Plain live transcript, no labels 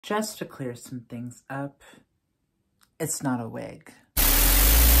Just to clear some things up, it's not a wig.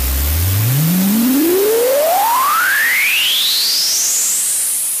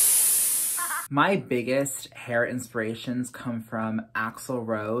 My biggest hair inspirations come from Axl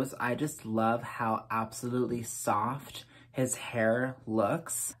Rose. I just love how absolutely soft his hair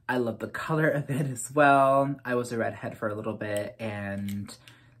looks. I love the color of it as well. I was a redhead for a little bit and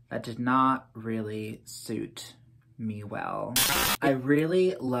that did not really suit me well. I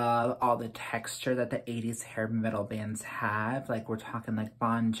really love all the texture that the 80s hair metal bands have. Like we're talking like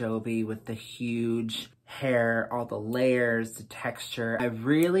Bon Jovi with the huge hair, all the layers, the texture. I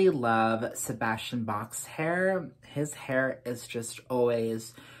really love Sebastian Bach's hair. His hair is just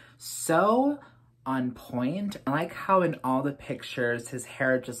always so on point. I like how in all the pictures his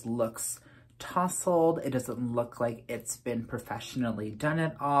hair just looks tousled. It doesn't look like it's been professionally done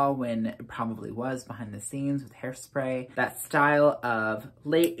at all when it probably was behind the scenes with hairspray. That style of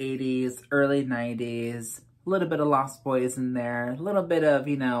late 80s, early 90s, a little bit of Lost Boys in there, a little bit of,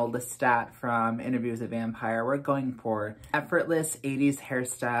 you know, Lestat from Interview with a Vampire. We're going for effortless 80s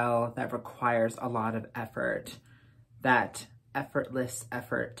hairstyle that requires a lot of effort. That effortless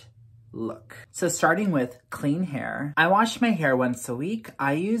effort look. So starting with clean hair, I wash my hair once a week.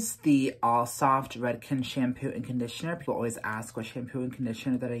 I use the Allsoft Redken shampoo and conditioner. People always ask what shampoo and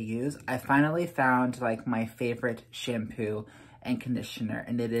conditioner that I use. I finally found like my favorite shampoo and conditioner,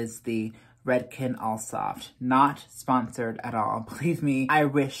 and it is the Redken Allsoft. Not sponsored at all. Believe me, I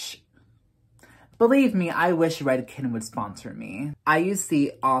wish Redken would sponsor me. I use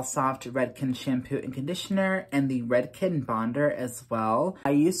the Allsoft Redken shampoo and conditioner and the Redken Bonder as well.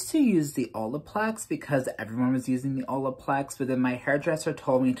 I used to use the Olaplex because everyone was using the Olaplex, but then my hairdresser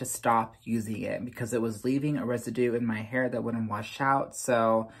told me to stop using it because it was leaving a residue in my hair that wouldn't wash out.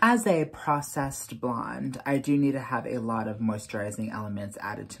 So as a processed blonde, I do need to have a lot of moisturizing elements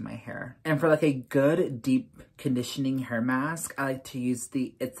added to my hair. And for like a good deep conditioning hair mask, I like to use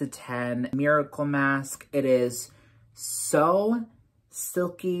the It's a 10 Miracle Mask. It is so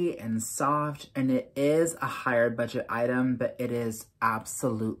silky and soft, and it is a higher budget item, but it is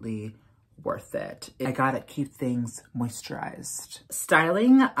absolutely worth it. I gotta keep things moisturized.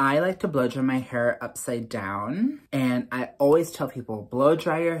 Styling, I like to blow dry my hair upside down, and I always tell people, blow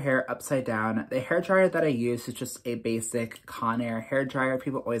dry your hair upside down. The hair dryer that I use is just a basic Conair hair dryer.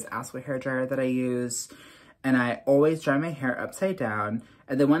 People always ask what hair dryer that I use. And I always dry my hair upside down.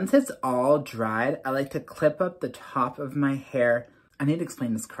 And then once it's all dried, I like to clip up the top of my hair. I need to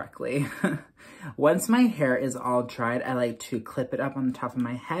explain this correctly. Once my hair is all dried, I like to clip it up on the top of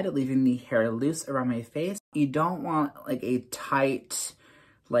my head, leaving the hair loose around my face. You don't want like a tight,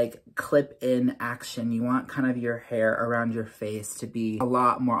 like clip-in action. You want kind of your hair around your face to be a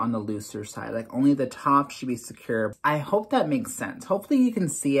lot more on the looser side. Like only the top should be secure. I hope that makes sense. Hopefully you can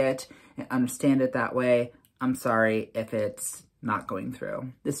see it and understand it that way. I'm sorry if it's not going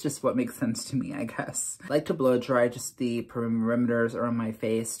through. It's just what makes sense to me, I guess. I like to blow dry just the perimeters around my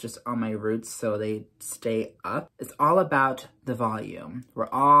face, just on my roots so they stay up. It's all about the volume. We're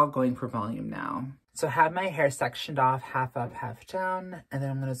all going for volume now. So I have my hair sectioned off, half up, half down, and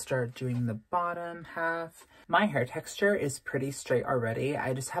then I'm gonna start doing the bottom half. My hair texture is pretty straight already.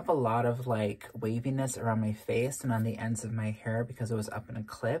 I just have a lot of like waviness around my face and on the ends of my hair because it was up in a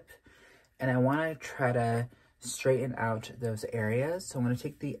clip. And I want to try to straighten out those areas. So I'm going to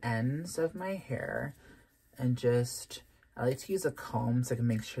take the ends of my hair and just, I like to use a comb so I can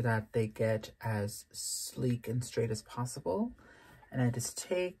make sure that they get as sleek and straight as possible. And I just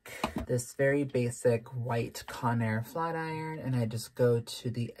take this very basic white Conair flat iron and I just go to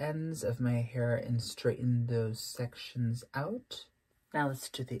the ends of my hair and straighten those sections out. Now let's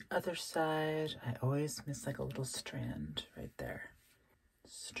do the other side. I always miss like a little strand right there.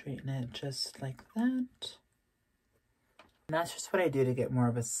 Straighten it just like that. And that's just what I do to get more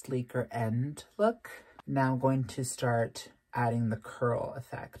of a sleeker end look. Now I'm going to start adding the curl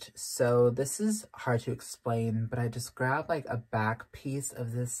effect. So this is hard to explain, but I just grab like a back piece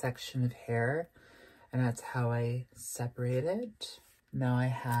of this section of hair and that's how I separate it. Now I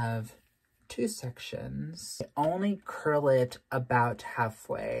have two sections. I only curl it about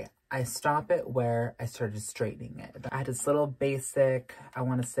halfway. I stop it where I started straightening it. I had this little basic, I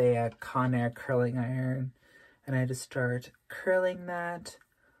want to say a Conair curling iron, and I just start curling that,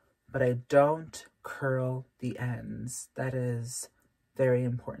 but I don't curl the ends. That is very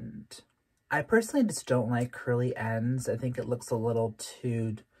important. I personally just don't like curly ends. I think it looks a little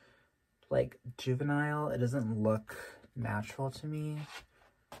too, like, juvenile. It doesn't look natural to me.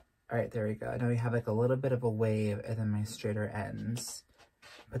 All right, there we go. Now we have like a little bit of a wave and then my straighter ends.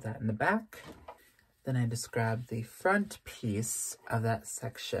 Put that in the back. Then I just grab the front piece of that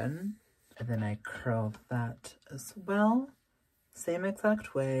section and then I curl that as well. Same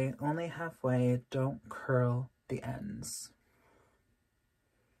exact way, only halfway, don't curl the ends.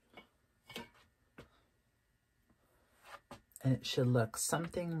 And it should look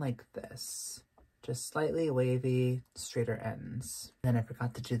something like this. Just slightly wavy, straighter ends. Then I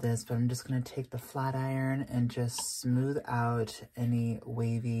forgot to do this, but I'm just gonna take the flat iron and just smooth out any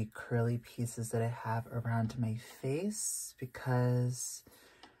wavy, curly pieces that I have around my face because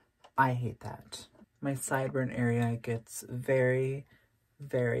I hate that. My sideburn area gets very,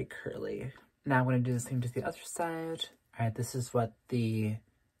 very curly. Now I'm gonna do the same to the other side. All right, this is what the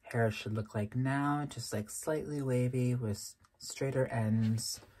hair should look like now, just like slightly wavy with straighter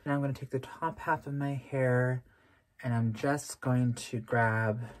ends. Now I'm going to take the top half of my hair and I'm just going to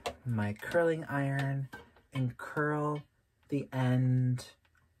grab my curling iron and curl the end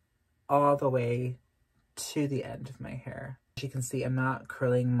all the way to the end of my hair. As you can see, I'm not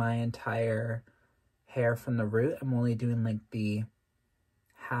curling my entire hair from the root. I'm only doing like the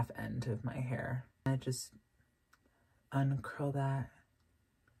half end of my hair. I just uncurl that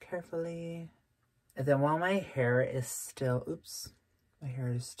carefully. And then while my hair is still, oops, my hair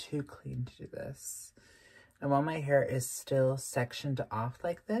is too clean to do this. And while my hair is still sectioned off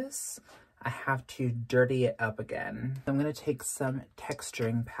like this, I have to dirty it up again. I'm gonna take some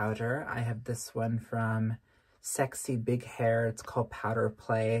texturing powder. I have this one from Sexy Big Hair. It's called Powder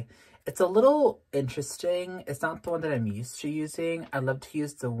Play. It's a little interesting. It's not the one that I'm used to using. I love to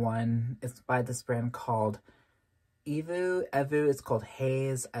use the one, it's by this brand called Evu. It's called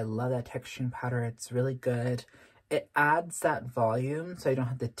Haze. I love that texturing powder. It's really good. It adds that volume so I don't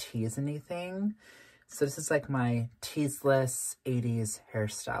have to tease anything. So this is like my teaseless 80s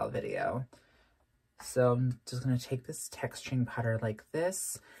hairstyle video. So I'm just going to take this texturing powder like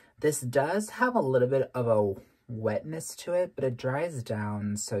this. This does have a little bit of a wetness to it, but it dries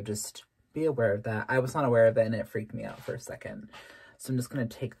down. So just be aware of that. I was not aware of it and it freaked me out for a second. So I'm just going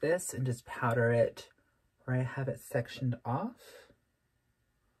to take this and just powder it where I have it sectioned off.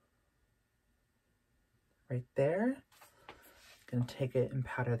 Right there. Gonna take it and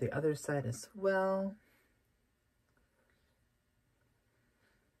powder the other side as well.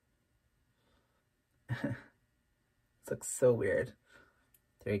 This looks so weird.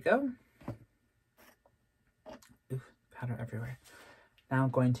 There you go. Ooh, powder everywhere. Now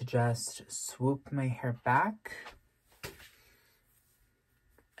I'm going to just swoop my hair back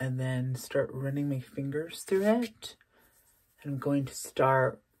and then start running my fingers through it. I'm going to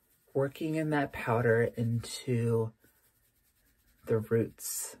start working in that powder into the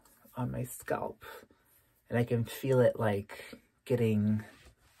roots on my scalp. And I can feel it like getting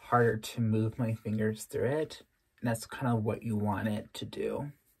harder to move my fingers through it. And that's kind of what you want it to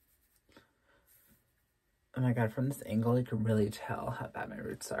do. Oh my God, from this angle, you can really tell how bad my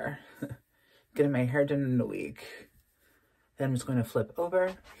roots are. Getting my hair done in a week. Then I'm just going to flip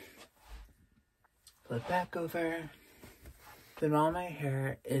over, flip back over. Then while my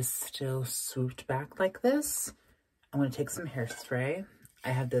hair is still swooped back like this, I'm going to take some hairspray. I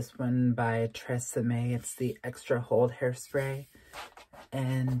have this one by Tresemme. It's the Extra Hold hairspray.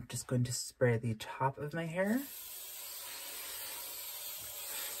 And just going to spray the top of my hair.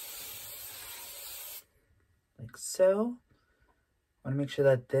 Like so. I want to make sure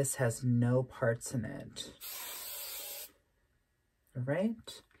that this has no parts in it. All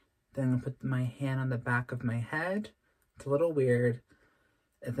right. Then I'm going to put my hand on the back of my head. It's a little weird.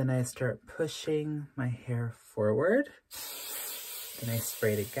 And then I start pushing my hair forward. Then I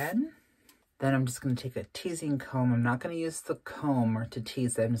spray it again. Then I'm just going to take a teasing comb. I'm not going to use the comb or to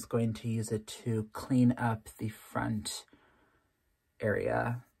tease it. I'm just going to use it to clean up the front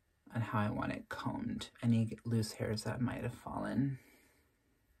area and how I want it combed. Any loose hairs that might have fallen.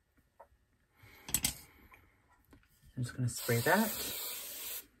 I'm just going to spray that.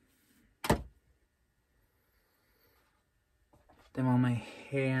 Then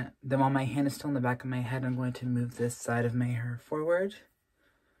while my hand is still in the back of my head, I'm going to move this side of my hair forward.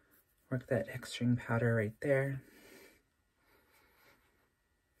 Work that texturing powder right there.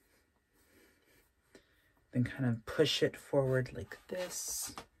 Then kind of push it forward like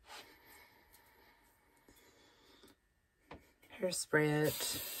this. Hairspray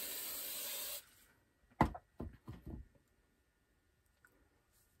it.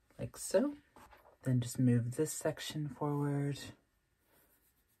 Like so. Then just move this section forward.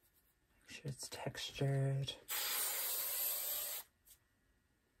 Make sure it's textured.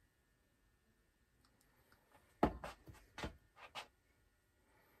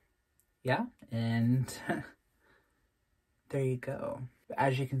 Yeah, and there you go.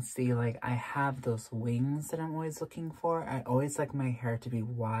 As you can see, like, I have those wings that I'm always looking for. I always like my hair to be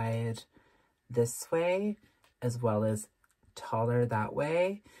wide this way as well as taller that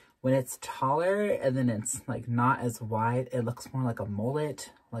way. When it's taller and then it's like not as wide, it looks more like a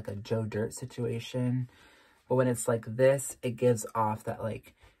mullet, like a Joe Dirt situation. But when it's like this, it gives off that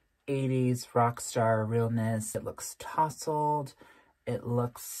like 80s rock star realness. It looks tousled. It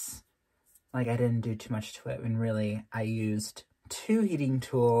looks like I didn't do too much to it, when really I used 2 heating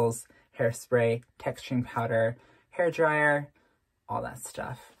tools, hairspray, texturing powder, hair dryer, all that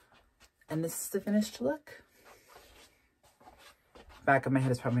stuff. And this is the finished look. Back of my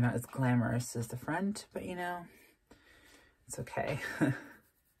head is probably not as glamorous as the front, but you know, it's okay.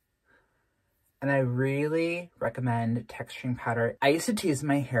 And I really recommend texturing powder. I used to tease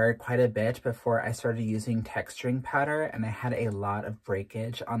my hair quite a bit before I started using texturing powder, and I had a lot of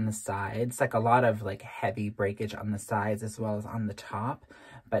breakage on the sides, like a lot of like heavy breakage on the sides as well as on the top.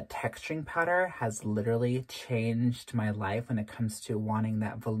 But texturing powder has literally changed my life when it comes to wanting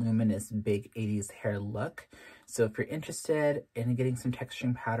that voluminous big 80s hair look. So if you're interested in getting some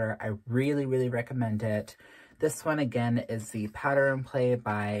texturing powder, I really, really recommend it. This one again is the Powder and Play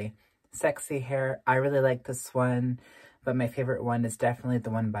by Sexy Hair. I really like this one, but my favorite one is definitely the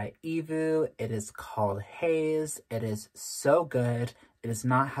one by Evu. It is called Haze. It is so good. It does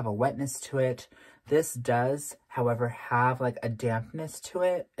not have a wetness to it. This does, however, have like a dampness to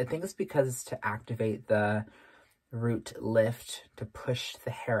it. I think it's because it's to activate the root lift to push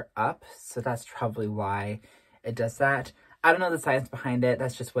the hair up. So that's probably why it does that. I don't know the science behind it.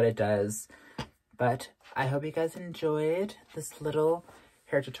 That's just what it does. But I hope you guys enjoyed this little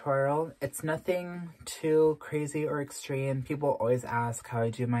hair tutorial. It's nothing too crazy or extreme. People always ask how I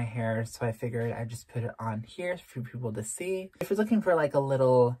do my hair, so I figured I'd just put it on here for people to see. If you're looking for like a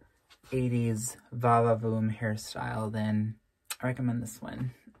little 80s va-va-voom hairstyle, then I recommend this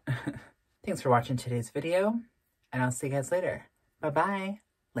one. Thanks for watching today's video, and I'll see you guys later. Bye-bye.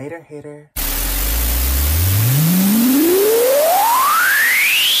 Later, hater.